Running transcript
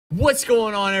What's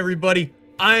going on, everybody?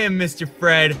 I am Mr.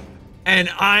 Fred, and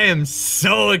I am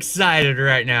so excited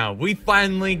right now. We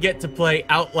finally get to play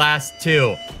Outlast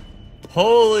 2.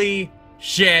 Holy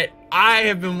shit, I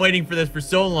have been waiting for this for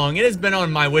so long. It has been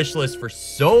on my wish list for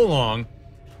so long.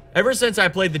 Ever since I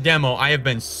played the demo, I have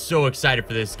been so excited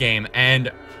for this game,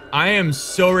 and I am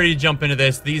so ready to jump into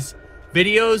this. These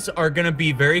videos are going to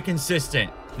be very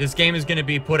consistent. This game is going to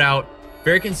be put out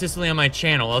very consistently on my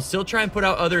channel. I'll still try and put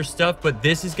out other stuff, but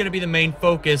this is going to be the main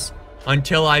focus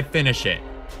until I finish it.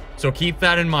 So keep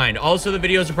that in mind. Also, the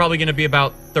videos are probably going to be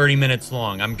about 30 minutes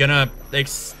long. I'm going to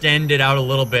extend it out a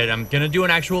little bit. I'm going to do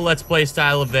an actual Let's Play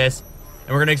style of this, and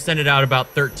we're going to extend it out about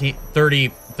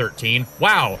 13.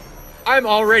 Wow. I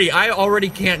already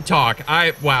can't talk.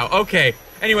 Wow. Okay.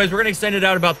 Anyways, we're going to extend it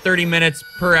out about 30 minutes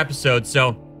per episode,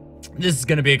 so this is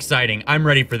going to be exciting. I'm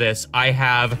ready for this. I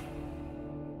have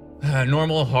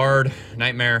normal, hard,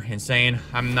 nightmare, insane.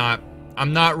 I'm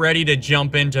not ready to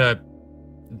jump into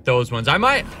those ones. I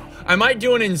might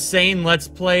do an insane Let's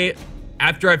Play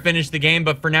after I finish the game,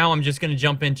 but for now I'm just gonna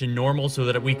jump into normal so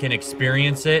that we can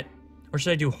experience it. Or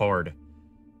should I do hard?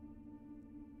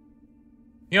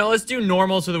 You know, let's do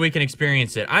normal so that we can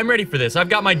experience it. I'm ready for this. I've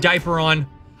got my diaper on.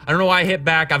 I don't know why I hit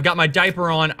back. I've got my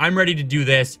diaper on. I'm ready to do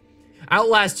this.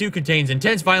 Outlast 2 contains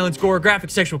intense violence, gore, graphic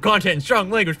sexual content, and strong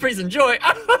language. Please enjoy.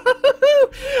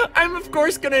 I'm of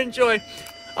course gonna enjoy.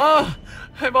 Oh,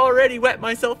 I've already wet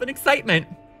myself in excitement.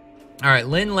 All right,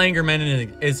 Lynn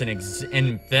Langerman is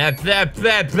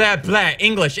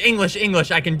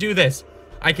English. I can do this.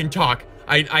 I can talk.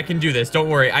 I can do this. Don't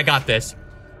worry, I got this.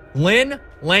 Lynn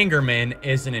Langerman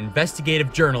is an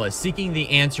investigative journalist seeking the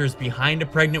answers behind a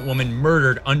pregnant woman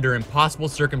murdered under impossible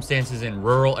circumstances in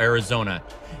rural Arizona.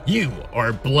 You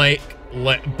are blank.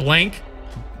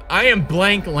 I am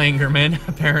blank Langerman,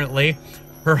 apparently.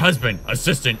 Her husband,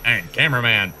 assistant, and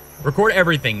cameraman. Record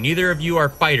everything. Neither of you are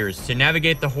fighters. To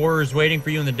navigate the horrors waiting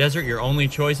for you in the desert, your only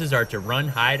choices are to run,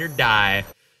 hide, or die.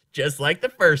 Just like the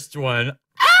first one.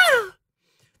 Ah!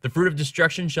 The fruit of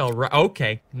destruction shall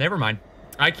okay, never mind.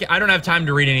 I don't have time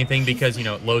to read anything because, you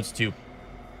know, it loads too.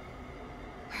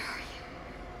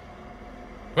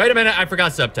 Wait a minute, I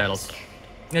forgot subtitles.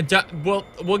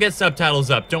 We'll get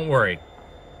subtitles up, don't worry.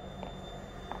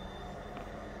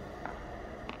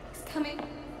 He's coming.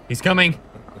 He's coming.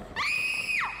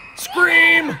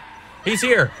 Scream! He's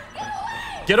here.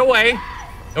 Get away.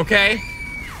 Okay.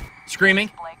 Screaming.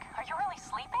 Blake, are you really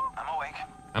sleeping? I'm awake.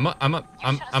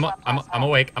 I'm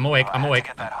awake. I'm awake. I'm awake.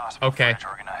 Okay.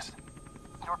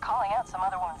 You were calling out some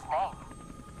other woman's name.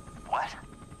 What?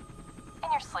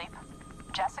 In your sleep.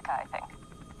 Jessica, I think.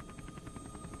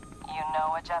 You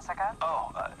know a Jessica?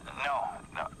 Oh,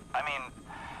 no. I mean,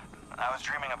 I was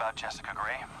dreaming about Jessica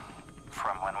Gray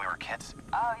from when we were kids.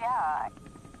 Oh, yeah.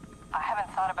 I haven't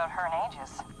thought about her in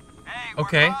ages. Hey,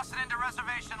 okay. We're crossing into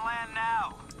reservation land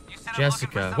now. You said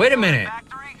Jessica. Wait a minute.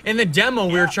 In the demo,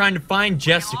 we were trying to find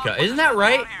Jessica. Isn't that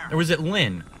right? Or was it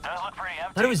Lynn? Does look pretty empty.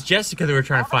 I thought it was Jessica that we were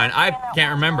trying to find. I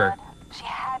can't remember. She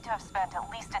had to have spent at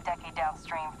least a decade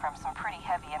downstream from some pretty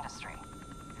heavy industry.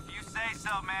 If you say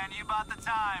so, man, you bought the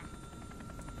time.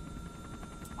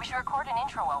 We should record an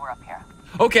intro while we're up here.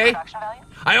 Okay. Production value?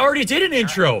 I already did an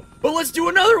intro, but let's do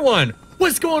another one.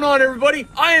 What's going on, everybody?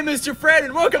 I am Mr. Fred,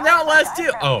 and welcome to Outlast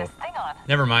 2. Oh,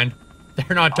 never mind.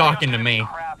 They're not talking to me.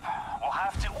 Crap. We'll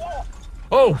have to. Whoa.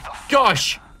 Oh,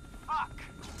 gosh. Fuck.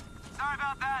 Sorry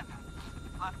about that.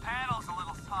 Left panel's a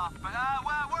little soft, but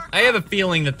well, we're I have a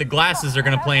feeling that the glasses are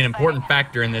going to play an important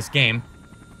factor in this game.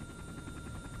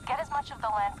 Get as much of the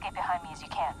landscape behind me as you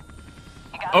can.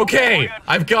 You got it? Okay,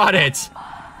 I've got it.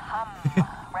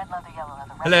 Red leather, yellow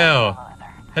leather. Red Hello. leather,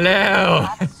 yellow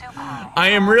leather. Hello. I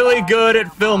am really good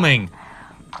at filming.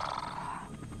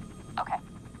 Okay.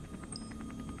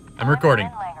 I'm recording.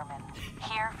 Lynn Langerman,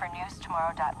 here for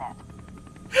newstomorrow.net.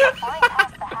 Flying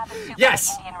past the Havasu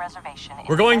Yes. Indian Reservation in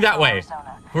We're going that central way.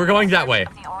 Arizona. We're going that In way.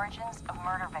 search of the origins of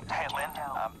murder victims Hey, Lynn. Joe.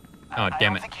 Oh, I damn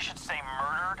don't it. think you should say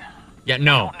murdered. Yeah, I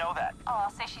no. don't know that. Oh, I'll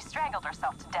say she strangled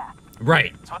herself to death.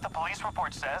 Right. That's what the police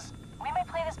report says. We may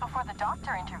play this before the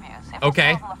doctor interviews. If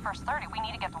Okay. this falls in the first 30, we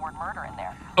need to get the word murder in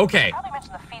there. Okay. Probably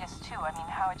mention the fetus too. I mean,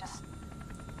 how it just.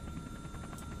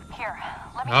 Here,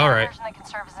 let me All try right. a version that can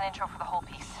serve as an intro for the whole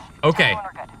piece. Okay. Tell me when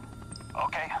we're good.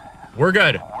 Okay. We're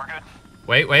good. We're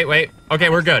good. Wait. Okay,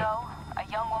 we're good. So,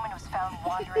 a young woman was found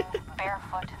wandering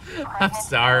barefoot, I'm pregnant,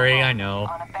 sorry, and I know.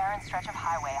 on a barren stretch of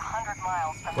highway 100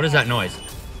 miles from What is that noise?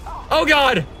 Oh,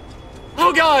 God.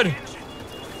 Oh, God.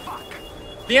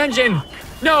 The engine.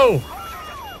 No.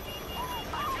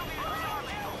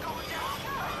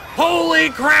 Holy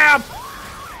crap.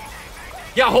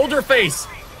 Yeah, hold her face.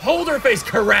 Hold her face.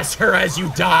 Caress her as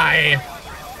you die.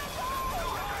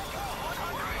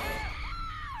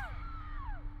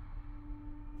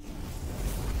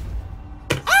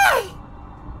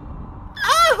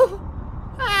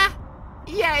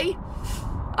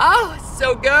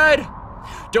 good.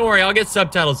 Don't worry, I'll get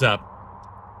subtitles up.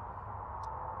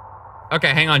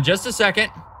 Okay, hang on just a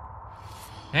second.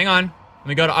 Hang on. Let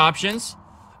me go to options.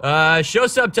 Show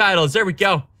subtitles. There we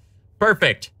go.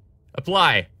 Perfect.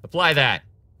 Apply. Apply that.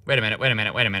 Wait a minute. Well,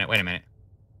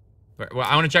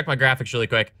 I want to check my graphics really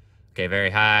quick. Okay, very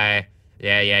high.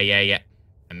 Yeah.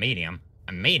 A medium.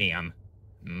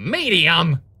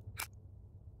 Medium.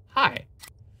 High.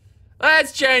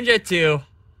 Let's change it to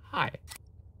high.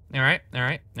 All right.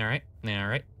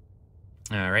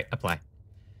 Apply.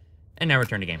 And now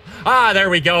return to game. Ah, there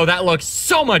we go. That looks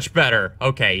so much better.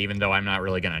 Okay, even though I'm not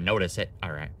really gonna notice it.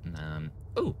 All right.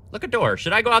 Ooh, look, a door.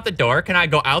 Should I go out the door? Can I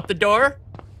go out the door?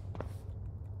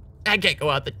 I can't go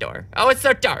out the door. Oh, it's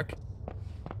so dark.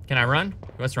 Can I run?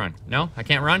 Let's run. No, I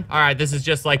can't run? All right, this is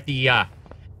just like the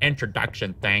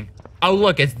introduction thing. Oh,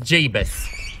 look, it's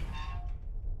Jeebus.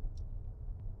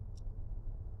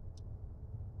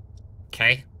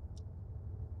 Okay.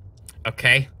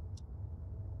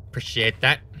 Appreciate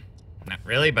that. Not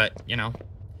really, but, you know.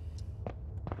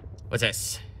 What's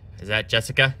this? Is that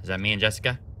Jessica? Is that me and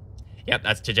Jessica? Yep,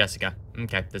 that's to Jessica.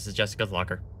 Okay, this is Jessica's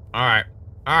locker. Alright.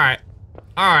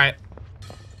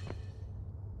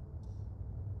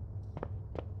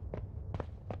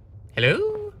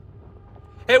 Hello?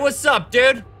 Hey, what's up,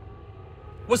 dude?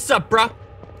 What's up, bruh?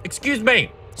 Excuse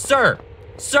me, sir,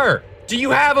 do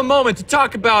you have a moment to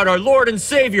talk about our Lord and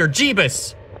Savior,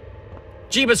 Jeebus?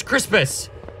 Jeebus Crispus.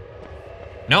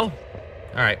 No?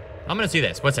 Alright, I'm gonna see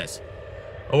this. What's this?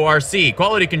 ORC,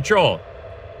 quality control.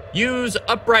 Use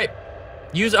upright.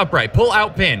 Pull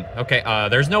out pin. Okay,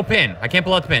 there's no pin. I can't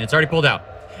pull out the pin. It's already pulled out.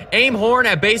 Aim horn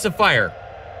at base of fire.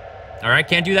 Alright,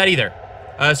 can't do that either.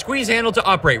 Squeeze handle to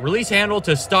operate. Release handle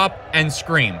to stop and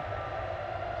scream.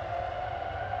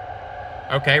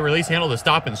 Okay, release handle to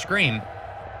stop and scream.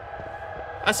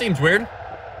 That seems weird.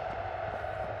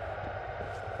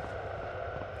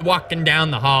 Walking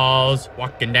down the halls.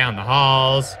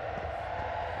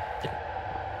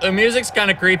 The music's kind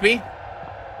of creepy.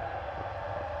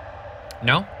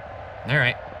 No?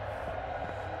 Alright.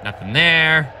 Nothing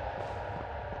there.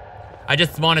 I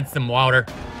just wanted some water.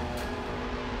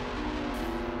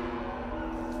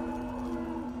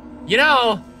 You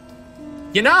know.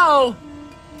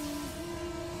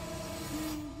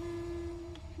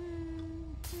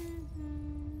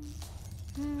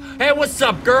 Hey, what's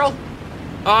up, girl?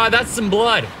 That's some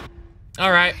blood.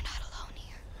 All right. You're not alone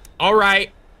here.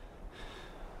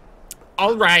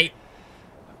 All right.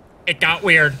 It got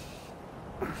weird.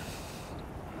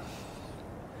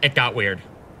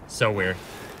 So weird.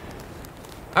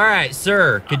 All right,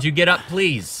 sir. Could you get up,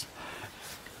 please?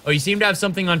 Oh, you seem to have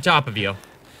something on top of you.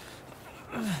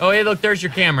 Oh, hey, look, there's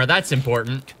your camera. That's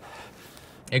important.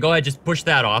 Hey, go ahead, just push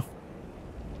that off.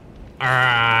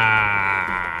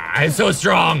 I'm so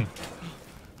strong.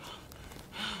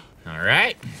 All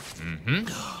right.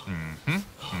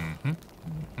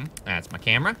 That's my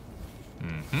camera.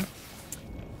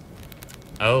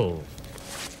 Oh.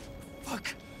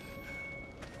 Fuck.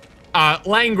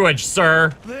 Language,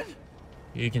 sir. Lynn?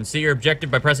 You can see your objective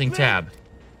by pressing tab.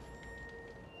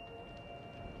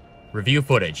 Review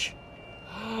footage.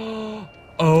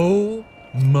 Oh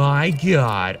my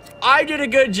god. I did a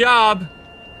good job.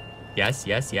 Yes.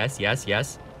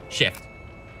 Shift.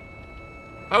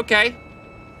 Okay.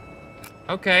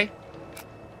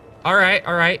 All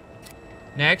right.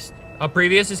 Next.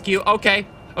 Previous is Q. Okay,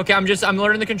 I'm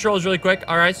learning the controls really quick.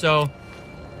 All right, so.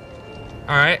 All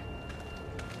right.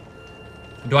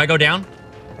 Do I go down?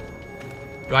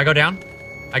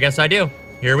 I guess I do.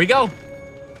 Here we go.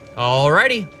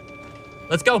 Alrighty.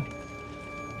 Let's go.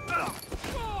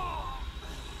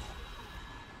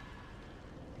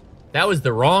 That was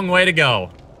the wrong way to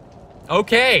go.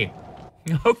 Okay.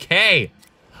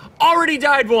 Already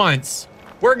died once.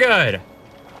 We're good.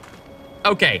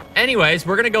 Okay, anyways,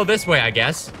 we're gonna go this way, I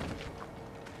guess.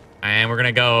 And we're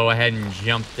gonna go ahead and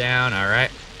jump down. All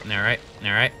right.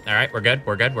 We're good.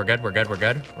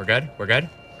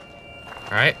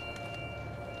 All right.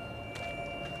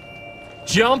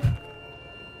 Jump.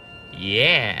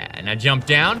 Yeah, now jump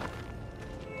down.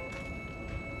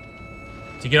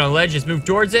 To get on a ledge, just move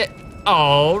towards it.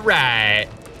 All right.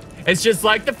 It's just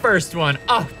like the first one.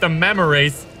 Oh, the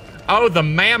memories. Oh, the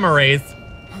memories.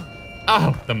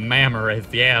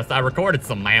 Yes, I recorded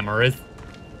some memories.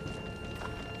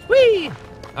 Whee!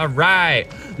 All right.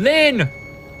 Lynn!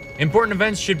 Important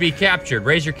events should be captured.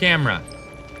 Raise your camera.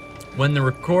 When the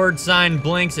record sign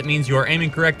blinks, it means you are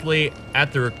aiming correctly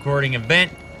at the recording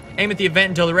event. Aim at the event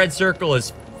until the red circle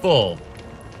is full.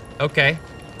 Okay.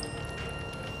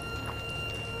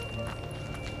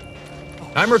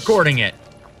 I'm recording it.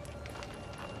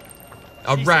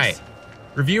 All right.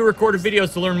 Review recorded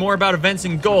videos to learn more about events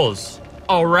and goals.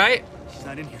 All right. She's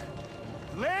not in here.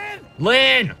 Lynn!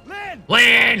 Lynn! Lynn!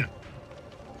 Lynn!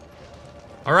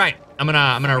 All right. I'm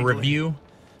gonna review.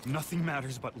 Nothing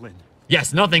matters but Lynn.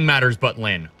 Yes, nothing matters but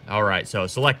Lynn. All right, so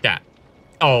select that.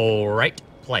 All right,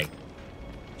 play.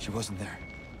 She wasn't there.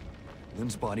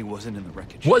 Lynn's body wasn't in the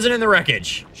wreckage. Wasn't in the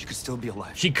wreckage. She could still be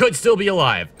alive. She could still be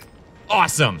alive.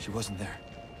 Awesome. She wasn't there.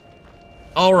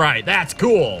 All right, that's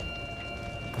cool.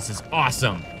 This is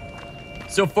awesome.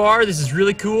 So far, this is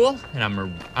really cool, and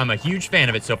I'm a huge fan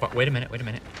of it so far. Wait a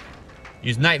minute.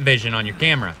 Use night vision on your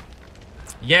camera.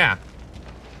 Yeah.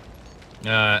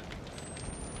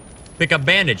 Pick up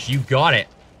bandage. You got it.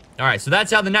 All right, so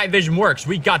that's how the night vision works.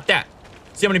 We got that.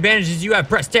 See how many bandages you have?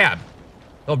 Press tab.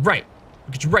 All right.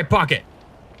 Look at your right pocket.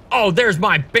 Oh, there's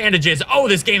my bandages. Oh,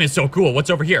 this game is so cool. What's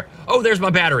over here? Oh, there's my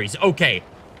batteries. Okay.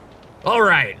 All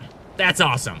right. That's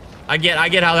awesome. I get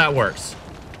how that works.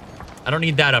 I don't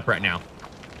need that up right now.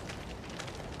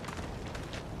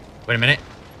 Wait a minute.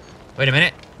 Wait a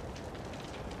minute.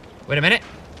 Wait a minute.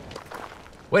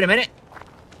 Wait a minute.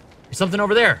 There's something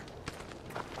over there.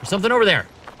 There's something over there.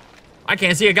 I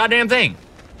can't see a goddamn thing.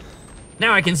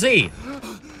 Now I can see.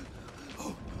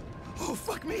 Oh,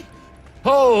 fuck me.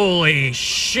 Holy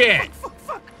shit.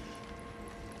 Fuck.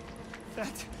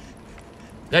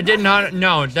 That did not,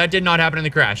 no, that did not happen in the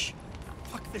crash.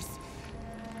 Fuck this.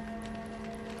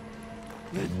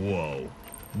 Whoa.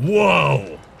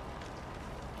 Whoa.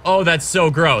 Oh, that's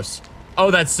so gross. Oh,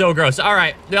 that's so gross. All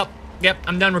right. Yep.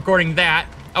 I'm done recording that.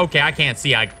 Okay, I can't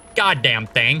see a goddamn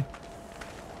thing.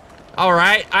 All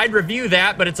right. I'd review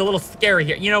that, but it's a little scary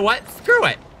here. You know what? Screw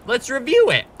it. Let's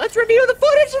review it. Let's review the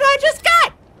footage that I just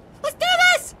got. Let's do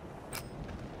this.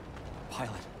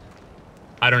 Pilot.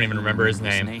 I don't even remember his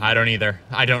name. I don't either.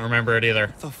 I don't remember it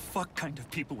either. The fuck kind of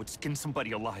people would skin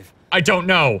somebody alive? I don't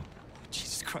know.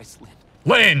 Jesus Christ, Lynn.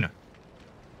 Lynn!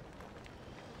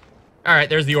 All right,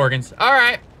 there's the organs. All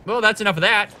right, well, that's enough of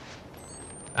that.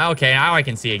 Okay, now I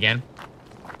can see again.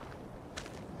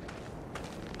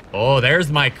 Oh,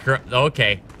 there's my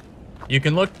okay. You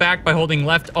can look back by holding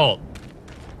left alt.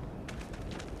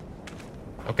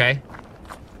 Okay.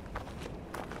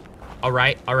 All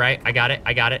right, I got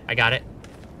it.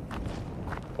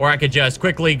 Or I could just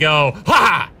quickly go,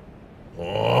 ha!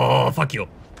 Oh, fuck you.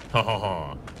 Ha ha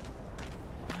ha.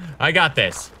 I got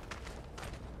this.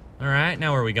 All right,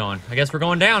 now where are we going? I guess we're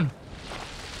going down.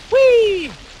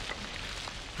 Whee!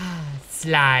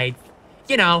 Slides.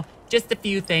 You know, just a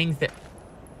few things that...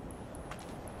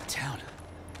 Town.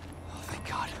 Oh, thank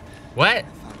God. What? I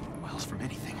thought we were miles from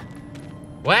anything.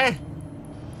 What?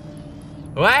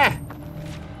 What?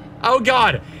 Oh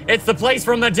God, it's the place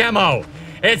from the demo.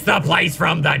 It's the place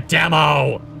from the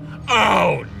demo.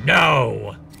 Oh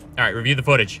no. All right, review the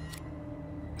footage.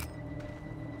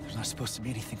 There's not supposed to be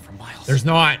anything for miles. There's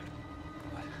not.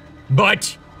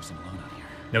 But. I wasn't alone out here.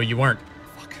 No, you weren't.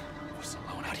 Fuck. I wasn't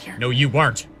alone out here. No, you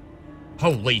weren't.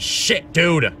 Holy shit,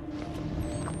 dude.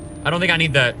 I don't think I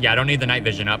need the, I don't need the night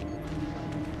vision up.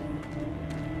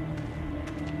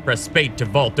 Press spade to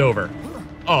vault over.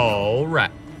 All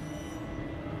right.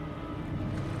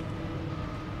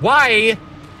 Why?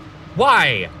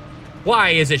 Why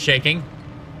is it shaking?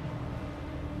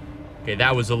 Okay,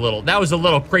 that was a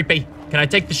little creepy. Can I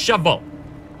take the shovel?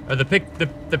 Or the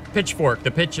pitchfork,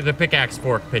 the pickaxe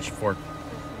fork, pitchfork.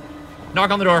 Knock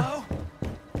on the door. Hello?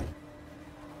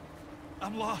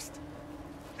 I'm lost.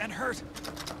 And hurt.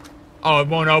 Oh, it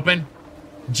won't open?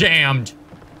 Jammed.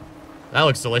 That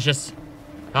looks delicious.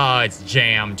 Oh, it's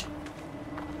jammed.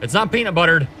 It's not peanut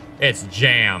buttered, it's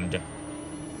jammed.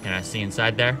 Can I see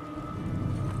inside there?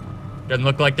 Doesn't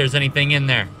look like there's anything in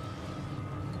there.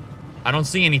 I don't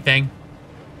see anything.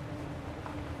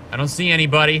 I don't see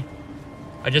anybody.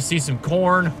 I just see some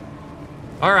corn.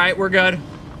 All right, we're good.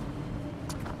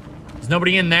 There's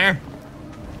nobody in there.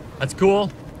 That's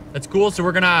cool. That's cool. So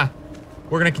we're gonna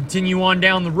continue on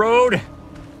down the road.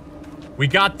 We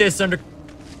got this under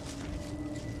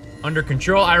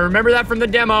control. I remember that from the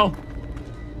demo.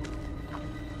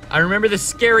 I remember the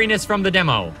scariness from the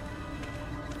demo.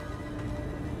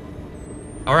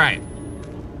 All right.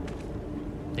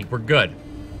 I think we're good.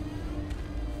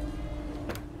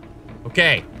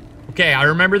 Okay. Okay, I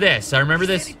remember this. I remember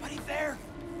this. Is anybody there?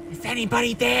 Is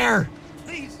anybody there?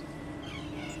 Please.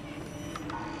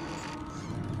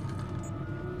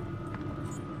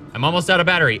 I'm almost out of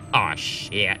battery. Aw,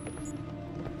 shit.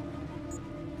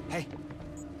 Hey.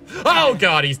 Oh,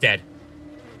 God, he's dead.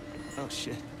 Oh,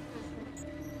 shit.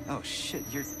 Oh, shit,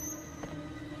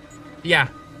 Yeah,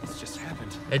 This just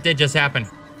happened. it did just happen.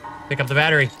 Pick up the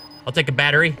battery. I'll take a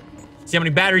battery. See how many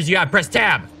batteries you got. Press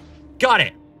tab. Got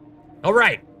it. All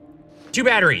right. 2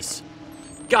 batteries.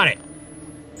 Got it.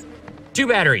 2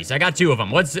 batteries. I got 2 of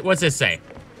them. What's this say?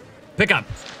 Pick up.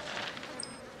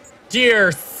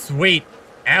 Dear sweet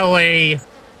Ellie.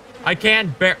 I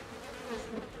can't bear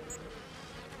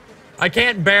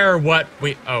what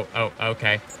we... Oh,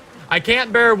 okay. I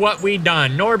can't bear what we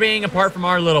done, nor being apart from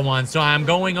our little ones, so I'm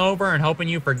going over and hoping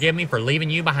you forgive me for leaving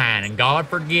you behind, and God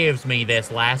forgives me this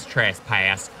last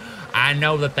trespass. I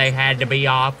know that they had to be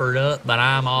offered up, but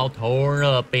I'm all torn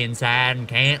up inside and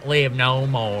can't live no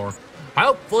more.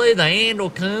 Hopefully the end will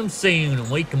come soon and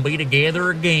we can be together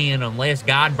again, unless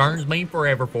God burns me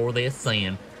forever for this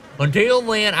sin. Until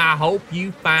then, I hope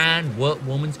you find what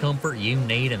woman's comfort you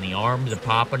need in the arms of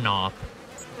Papa Knopf.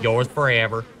 Yours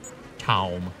forever,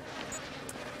 Tom.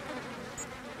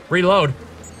 Reload.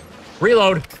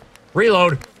 Reload.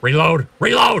 Reload. Reload.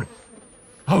 Reload!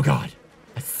 Oh, God.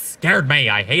 That scared me.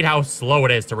 I hate how slow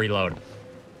it is to reload.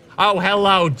 Oh,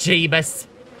 hello, Jeebus.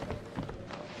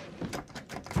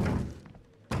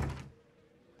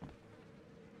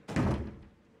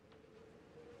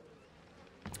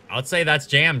 I'd say that's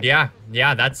jammed, yeah.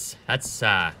 Yeah, that's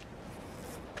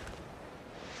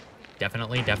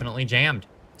definitely jammed.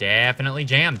 Definitely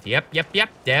jammed. Yep,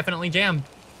 definitely jammed.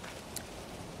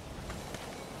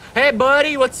 Hey,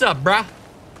 buddy, what's up, bruh?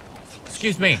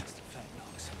 Excuse me.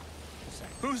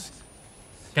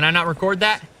 Can I not record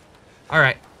that?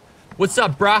 Alright. What's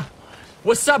up, bruh?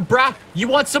 What's up, bruh? You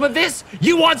want some of this?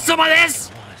 You want some of this?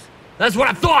 That's what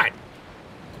I thought!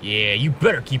 Yeah, you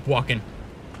better keep walking.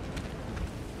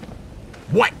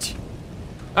 What?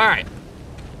 Alright.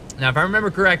 Now, if I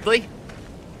remember correctly,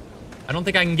 I don't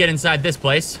think I can get inside this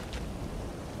place.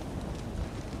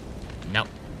 Nope.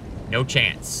 No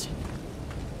chance.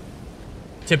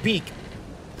 To peek.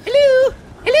 Hello!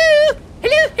 Hello!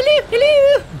 Hello! Hello!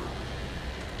 Hello!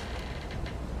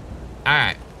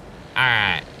 Alright.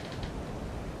 Alright.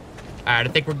 Alright, I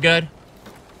think we're good.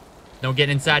 No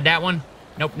getting inside that one.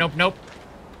 Nope, nope, nope.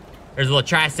 There's a little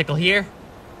tricycle here.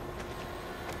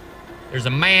 There's a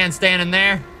man standing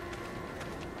there.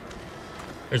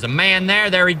 There's a man there.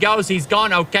 There he goes. He's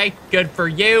gone. Okay, good for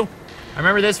you. I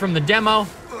remember this from the demo.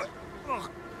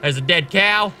 There's a dead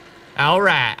cow. All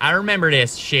right, I remember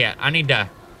this shit. I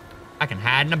can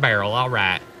hide in a barrel. All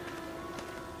right.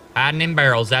 Hiding in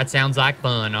barrels. That sounds like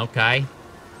fun. Okay.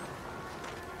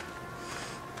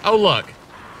 Oh, look.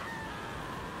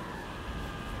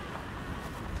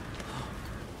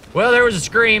 Well, there was a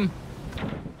scream.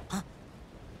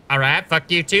 All right, fuck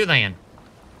you too then.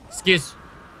 Excuse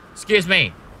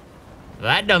me.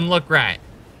 That doesn't look right.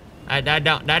 That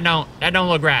don't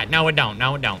look right. No, it don't.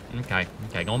 No, it don't. Okay,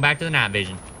 going back to the night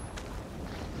vision.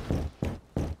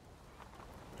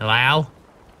 Hello?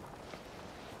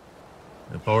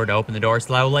 Move forward to open the door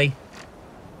slowly.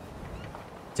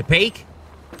 To peek?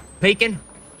 Peeking?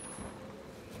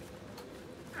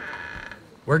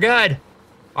 We're good.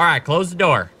 All right, close the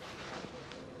door.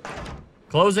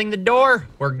 Closing the door,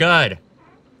 we're good.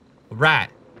 Right.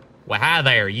 Well, hi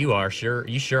there. You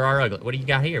sure are ugly. What do you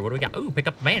got here? What do we got? Ooh, pick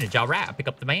up the bandage. All right, pick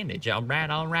up the bandage. All right.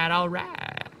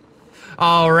 Alrighty.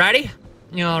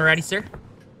 Alrighty, sir.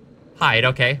 Hide,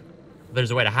 okay.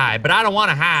 There's a way to hide, but I don't want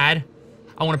to hide.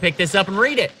 I want to pick this up and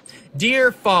read it.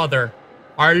 Dear Father,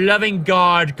 our loving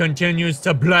God continues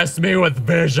to bless me with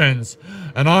visions,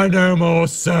 and I know more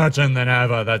certain than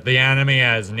ever that the enemy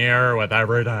is nearer with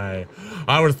every day.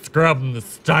 I was scrubbing the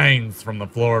stains from the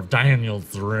floor of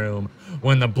Daniel's room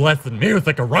when the blessed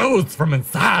music arose from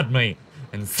inside me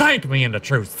and sank me into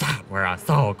true sight, where I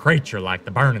saw a creature like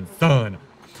the burning sun,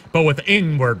 but with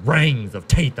inward rings of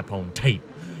teeth upon teeth,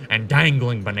 and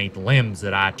dangling beneath limbs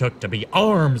that I took to be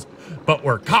arms, but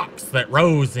were cocks that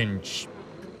rose in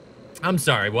I'm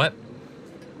sorry, what?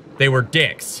 They were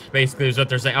dicks, basically is what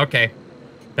they're saying. Okay.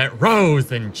 That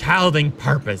rose in childing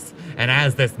purpose, and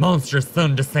as this monstrous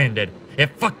sun descended, it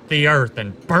fucked the earth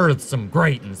and birthed some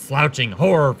great and slouching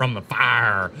horror from the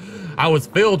fire. I was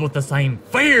filled with the same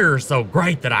fear so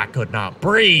great that I could not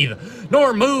breathe,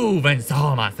 nor move, and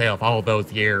saw myself all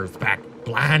those years back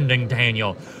blinding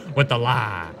Daniel with the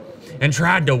lie, and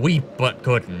tried to weep but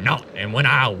could not, and when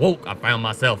I awoke I found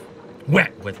myself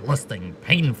wet with lusting,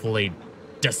 painfully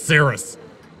desirous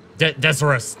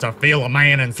to feel a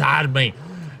man inside me,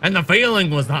 and the feeling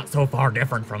was not so far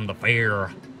different from the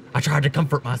fear. I tried to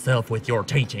comfort myself with your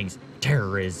teachings.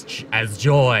 Terror is as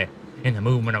joy in the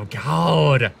movement of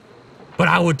God. But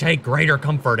I would take greater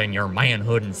comfort in your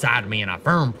manhood inside me in a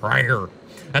firm prayer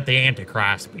that the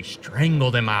Antichrist be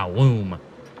strangled in my womb.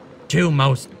 The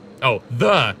most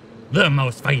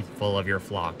faithful of your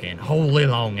flock in holy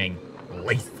longing,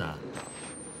 Lisa.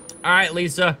 All right,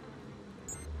 Lisa.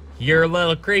 You're a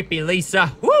little creepy,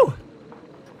 Lisa. Woo!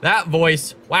 That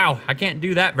voice. Wow, I can't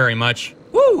do that very much.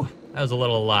 Woo! That was a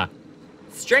little,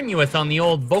 strenuous on the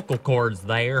old vocal cords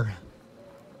there.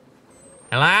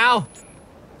 Hello?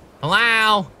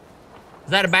 Hello?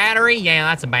 Is that a battery? Yeah,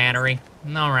 that's a battery.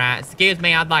 Alright, excuse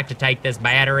me, I'd like to take this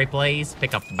battery, please.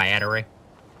 Pick up the battery.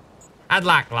 I'd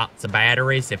like lots of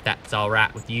batteries, if that's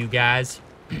alright with you guys.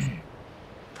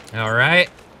 Alright.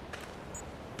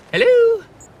 Hello?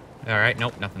 Alright,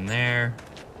 nope, nothing there.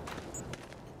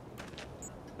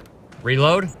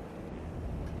 Reload?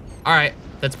 Alright,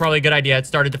 that's probably a good idea. It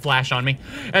started to flash on me.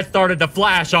 It started to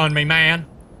flash on me, man.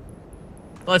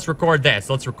 Let's record this.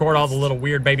 Let's record all the little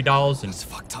weird baby dolls. And It's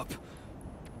fucked up.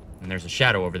 And there's a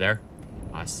shadow over there.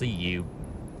 I see you.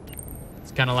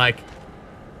 It's kind of like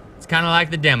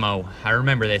the demo. I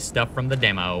remember this stuff from the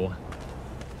demo.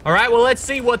 All right, well, let's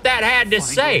see what that had to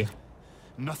say.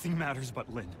 Nothing matters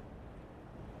but Lynn.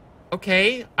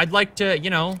 Okay, I'd like to, you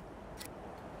know,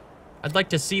 I'd like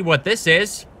to see what this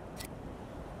is.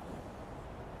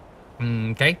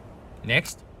 Okay,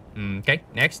 next. Okay,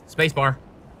 next. Spacebar.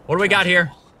 What do we got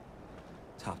here?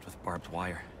 Topped with barbed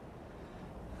wire.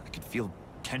 I could feel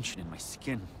tension in my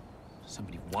skin.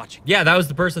 Somebody watching. Yeah, that was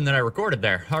the person that I recorded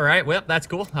there. All right, well, that's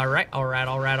cool. All right, all right,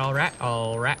 all right, all right,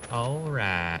 all right, all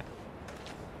right.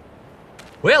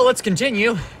 Well, let's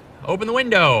continue. Open the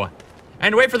window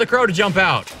and wait for the crow to jump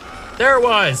out. There it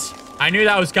was. I knew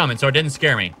that was coming, so it didn't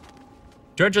scare me.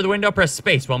 To enter the window, press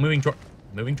space while moving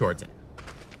towards it.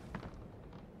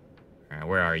 All right,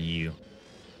 where are you?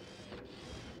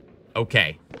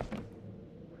 Okay.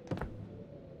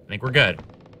 I think we're good.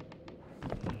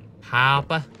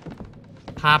 Papa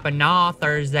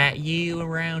Nother, is that you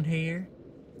around here?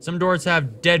 Some doors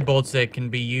have deadbolts that can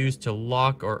be used to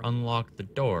lock or unlock the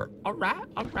door. All right,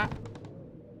 all right.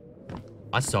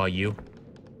 I saw you.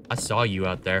 I saw you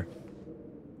out there.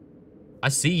 I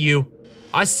see you.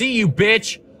 I see you,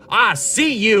 bitch. I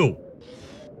see you.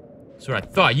 That's what I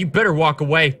thought. You better walk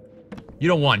away. You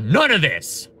don't want none of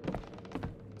this.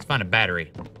 Let's find a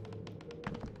battery.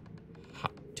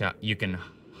 You can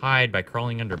hide by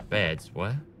crawling under beds.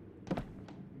 What?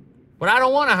 But I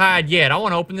don't want to hide yet. I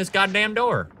want to open this goddamn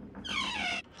door.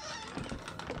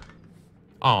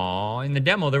 Aw, in the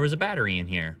demo there was a battery in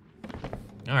here.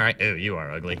 Alright. Ew, you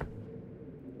are ugly.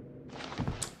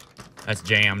 That's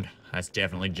jammed. That's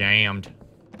definitely jammed.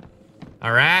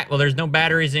 Alright, well there's no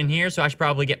batteries in here, so I should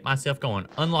probably get myself going.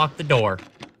 Unlock the door.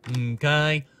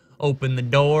 Okay. Open the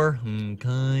door.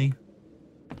 Okay.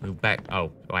 Move back.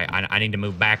 Oh, wait, I need to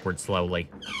move backwards slowly.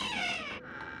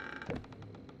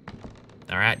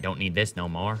 Alright, don't need this no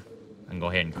more. I can go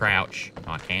ahead and crouch.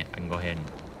 No, I can't. I can go ahead and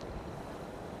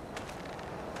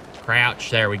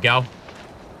crouch. There we go.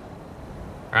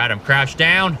 Alright, I'm crouched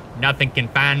down. Nothing can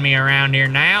find me around here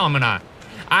now.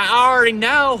 I already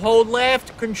know. Hold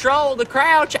left, control the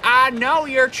crouch. I know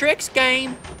your tricks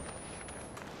game.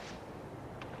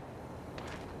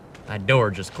 That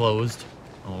door just closed.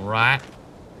 Alright.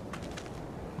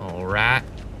 Alright.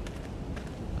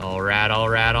 Alright,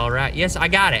 alright, alright. Yes, I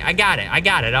got it. I got it. I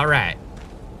got it. Alright.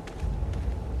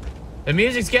 The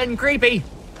music's getting creepy.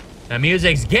 The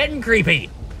music's getting creepy.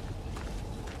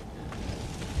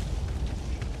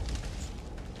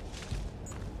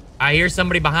 I hear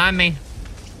somebody behind me.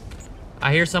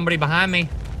 I hear somebody behind me.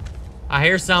 I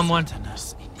hear someone.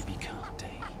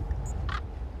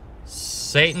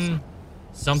 Satan.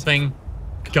 Something.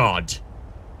 God.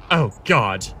 Oh,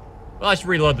 God. Well, I should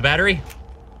reload the battery.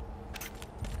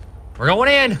 We're going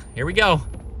in. Here we go. All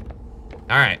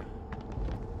right.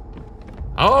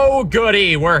 Oh,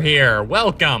 goody. We're here.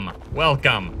 Welcome.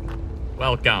 Welcome.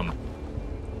 Welcome.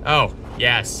 Oh,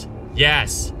 yes.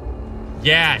 Yes.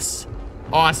 Yes.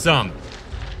 Awesome.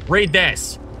 Read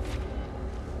this.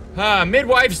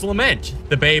 Midwife's lament.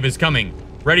 The babe is coming.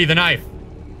 Ready the knife.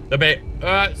 The babe.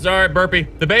 Sorry, burpee.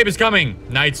 The babe is coming.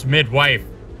 Knight's midwife.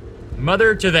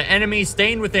 Mother to the enemy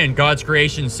stained within. God's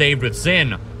creation saved with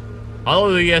sin.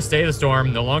 Hallelujah, stay the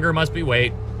storm. No longer must we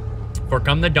wait. For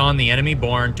come the dawn, the enemy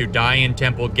born to die in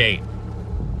temple gate.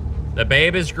 The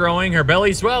babe is growing. Her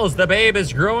belly swells. The babe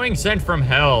is growing. Sent from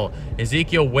hell.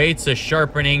 Ezekiel waits a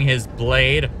sharpening his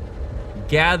blade.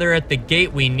 Gather at the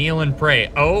gate, we kneel and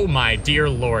pray. Oh my dear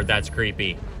Lord, that's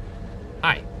creepy.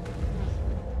 Hi.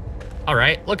 All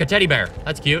right, look, a teddy bear.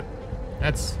 That's cute.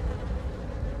 That's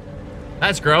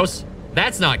gross.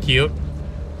 That's not cute.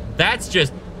 That's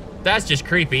just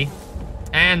creepy.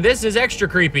 And this is extra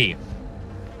creepy.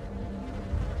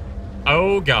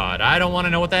 Oh God, I don't want to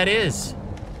know what that is.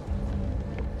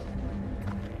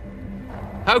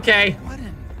 Okay.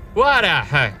 What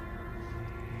a...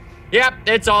 Yep,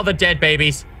 it's all the dead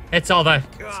babies. It's all the...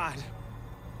 God.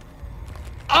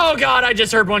 Oh God, I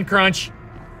just heard one crunch.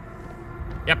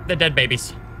 Yep, the dead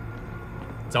babies.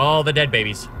 It's all the dead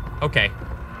babies. Okay.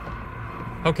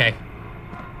 Okay.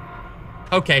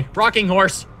 Okay, rocking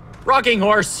horse. Rocking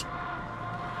horse.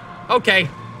 Okay.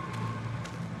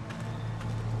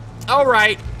 All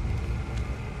right.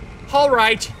 All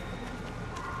right.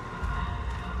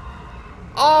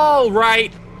 All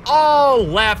right. All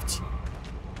left.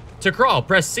 To crawl,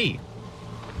 press C.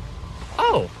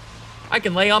 Oh, I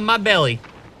can lay on my belly.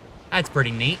 That's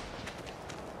pretty neat.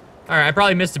 All right, I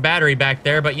probably missed a battery back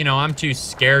there, but you know, I'm too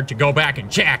scared to go back and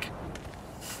check.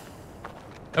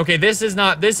 Okay, this is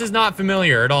not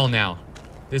familiar at all now.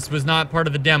 This was not part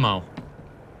of the demo.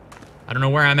 I don't know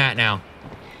where I'm at now.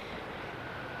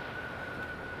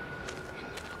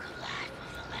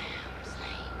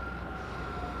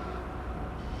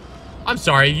 I'm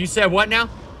sorry, you said what now?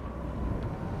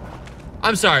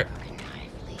 I'm sorry.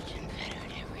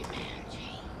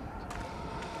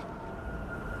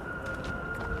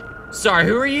 Sorry,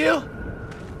 who are you?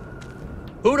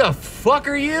 Who the fuck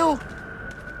are you?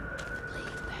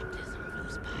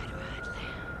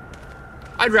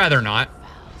 I'd rather not.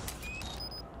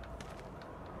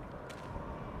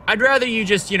 I'd rather you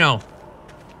just, you know,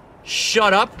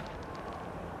 shut up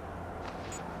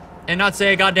and not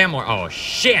say a goddamn word. Oh,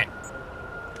 shit.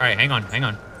 All right, hang on, hang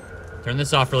on. Turn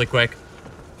this off really quick.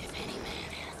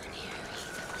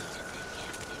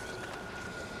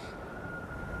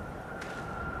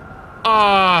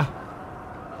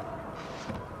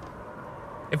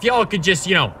 If y'all could just,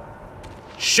 you know,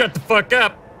 shut the fuck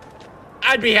up,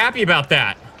 I'd be happy about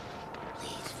that.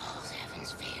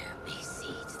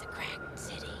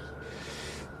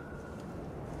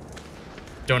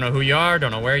 Don't know who you are,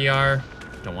 don't know where you are,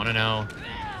 don't want to know.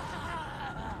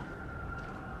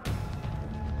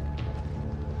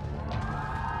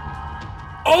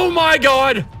 Oh my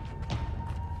god!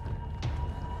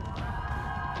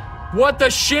 What the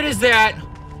shit is that?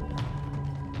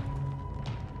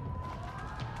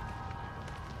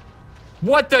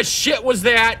 What the shit was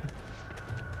that?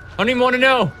 I don't even want to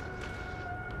know.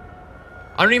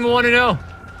 I don't even want to know.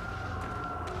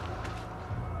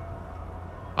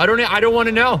 I don't want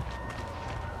to know.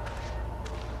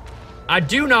 I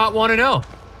do not want to know.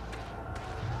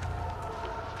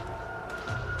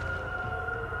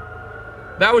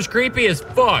 That was creepy as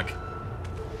fuck.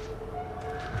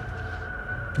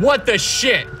 What the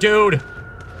shit, dude?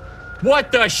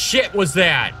 What the shit was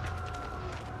that?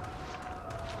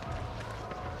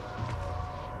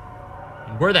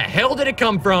 And where the hell did it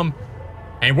come from?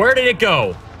 And where did it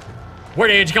go? Where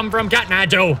did it come from, Cotton Eye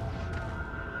Joe?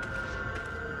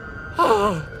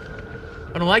 Oh,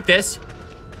 I don't like this.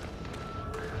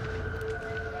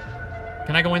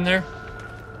 Can I go in there?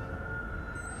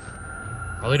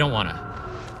 Probably don't wanna.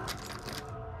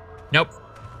 Nope.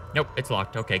 Nope, it's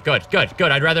locked. Okay, good, good,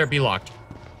 good. I'd rather it be locked.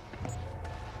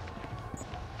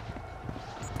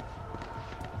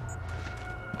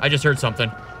 I just heard something.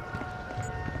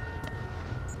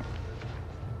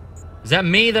 Is that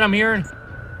me that I'm hearing?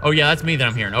 Oh yeah, that's me that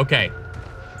I'm hearing. Okay.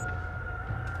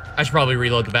 I should probably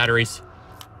reload the batteries.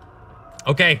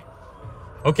 Okay.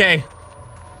 Okay.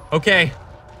 Okay.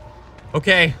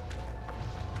 Okay.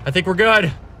 I think we're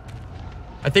good.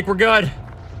 I think we're good.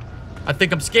 I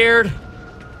think I'm scared.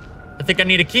 I think I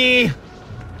need a key.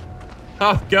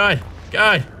 Oh, God.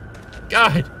 God.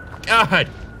 God. God.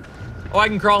 Oh, I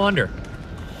can crawl under.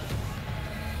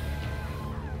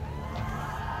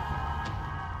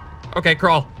 Okay,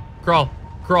 crawl. Crawl.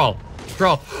 Crawl.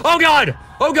 Crawl. Oh, God.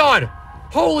 Oh, God.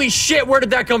 Holy shit, where did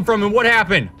that come from and what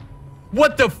happened?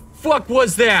 What the fuck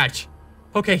was that?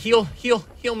 Okay, heal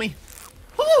me.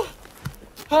 Oh,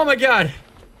 oh my God.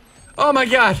 Oh my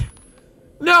God.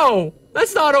 No,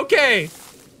 that's not okay.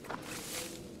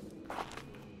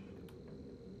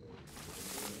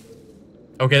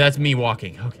 Okay, that's me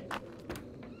walking. Okay.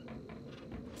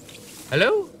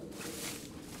 Hello?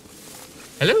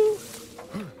 Hello?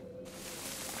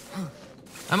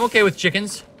 I'm okay with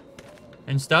chickens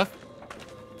and stuff.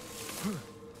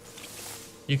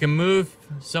 You can move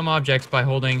some objects by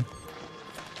holding.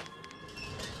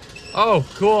 Oh,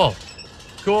 cool.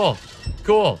 Cool.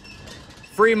 Cool.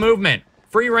 Free movement.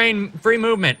 Free reign, free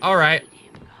movement. All right.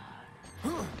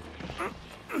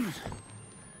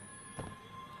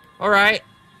 All right.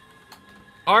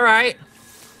 All right.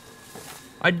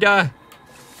 I'd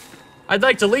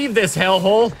like to leave this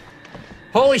hellhole.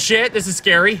 Holy shit, this is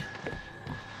scary.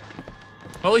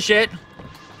 Holy shit.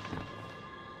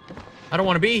 I don't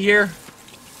want to be here.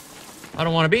 I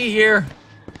don't want to be here.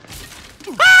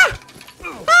 Ah!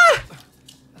 Ah!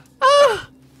 Ah!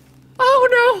 Oh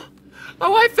no!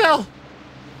 Oh, I fell.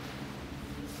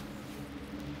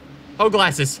 Oh,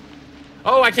 glasses.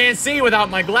 Oh, I can't see without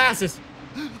my glasses.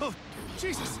 Oh,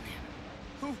 Jesus.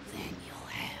 Who? Then you'll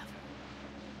have.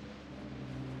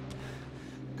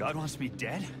 God wants me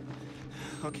dead?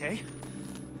 Okay.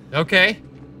 Okay.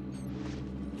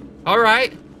 All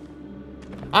right.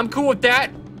 I'm cool with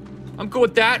that. I'm cool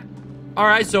with that. All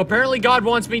right, so apparently God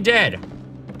wants me dead.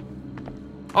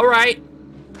 All right.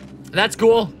 That's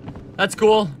cool. That's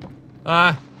cool.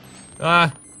 Oh,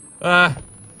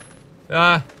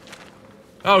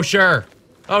 sure.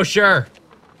 Oh, sure.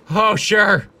 Oh,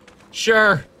 sure.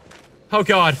 Sure. Oh,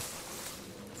 God.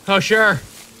 Oh, sure.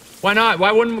 Why not?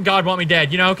 Why wouldn't God want me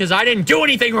dead? You know, because I didn't do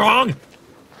anything wrong.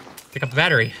 Pick up the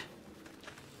battery.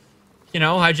 You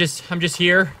know, I'm just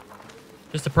here.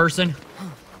 Just a person.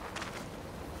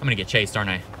 I'm gonna get chased,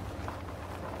 aren't I?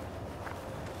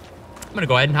 I'm gonna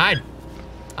go ahead and hide.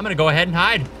 I'm gonna go ahead and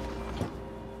hide.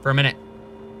 For a minute.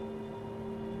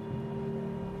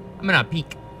 I'm gonna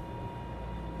peek.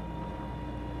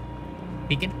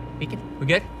 Peeking? Peeking? We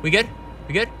good? We good?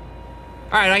 We good?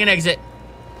 Alright, I can exit.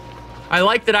 I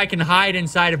like that I can hide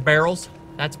inside of barrels.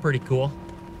 That's pretty cool.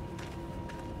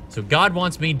 So God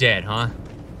wants me dead, huh?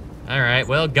 Alright,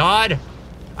 well, God,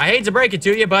 I hate to break it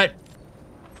to you, but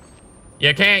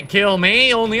you can't kill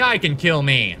me, only I can kill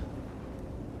me.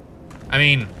 I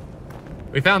mean,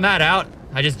 we found that out.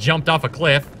 I just jumped off a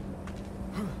cliff.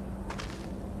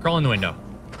 Crawl in the window.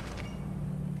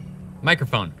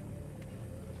 Microphone.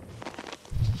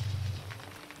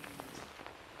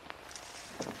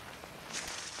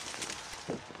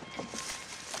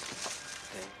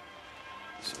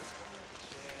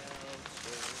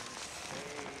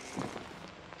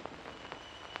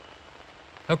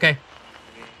 Okay.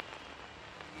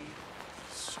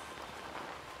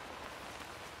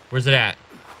 Where's it at?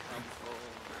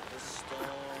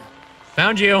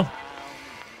 Found you.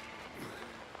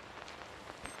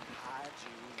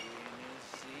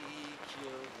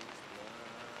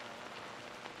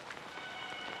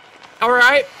 All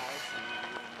right.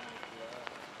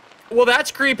 Well,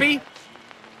 that's creepy.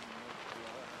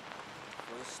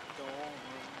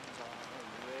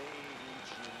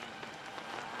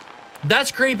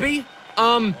 That's creepy.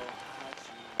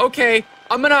 Okay.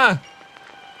 I'm gonna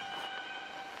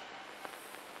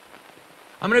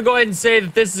go ahead and say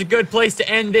that this is a good place to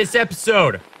end this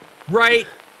episode. Right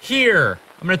here.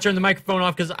 I'm gonna turn the microphone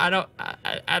off because I don't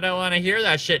want to hear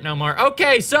that shit no more.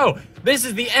 Okay, so this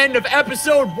is the end of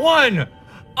episode 1.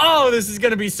 Oh, this is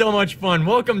gonna be so much fun.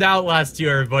 Welcome to Outlast 2,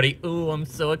 everybody. Ooh, I'm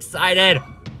so excited.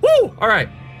 Woo! All right.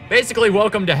 Basically,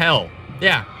 welcome to hell.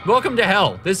 Yeah, welcome to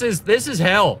hell. This is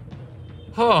hell.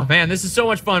 Oh, man, this is so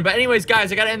much fun. But anyways,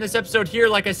 guys, I gotta end this episode here.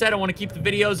 Like I said, I want to keep the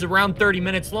videos around 30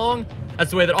 minutes long.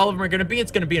 That's the way that all of them are gonna be.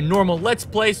 It's gonna be a normal Let's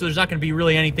Play, so there's not gonna be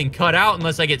really anything cut out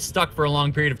unless I get stuck for a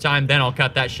long period of time. Then I'll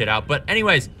cut that shit out. But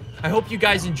anyways, I hope you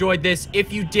guys enjoyed this.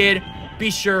 If you did,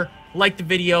 be sure, like the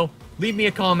video, leave me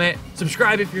a comment,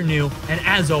 subscribe if you're new, and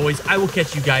as always, I will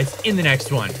catch you guys in the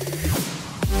next one.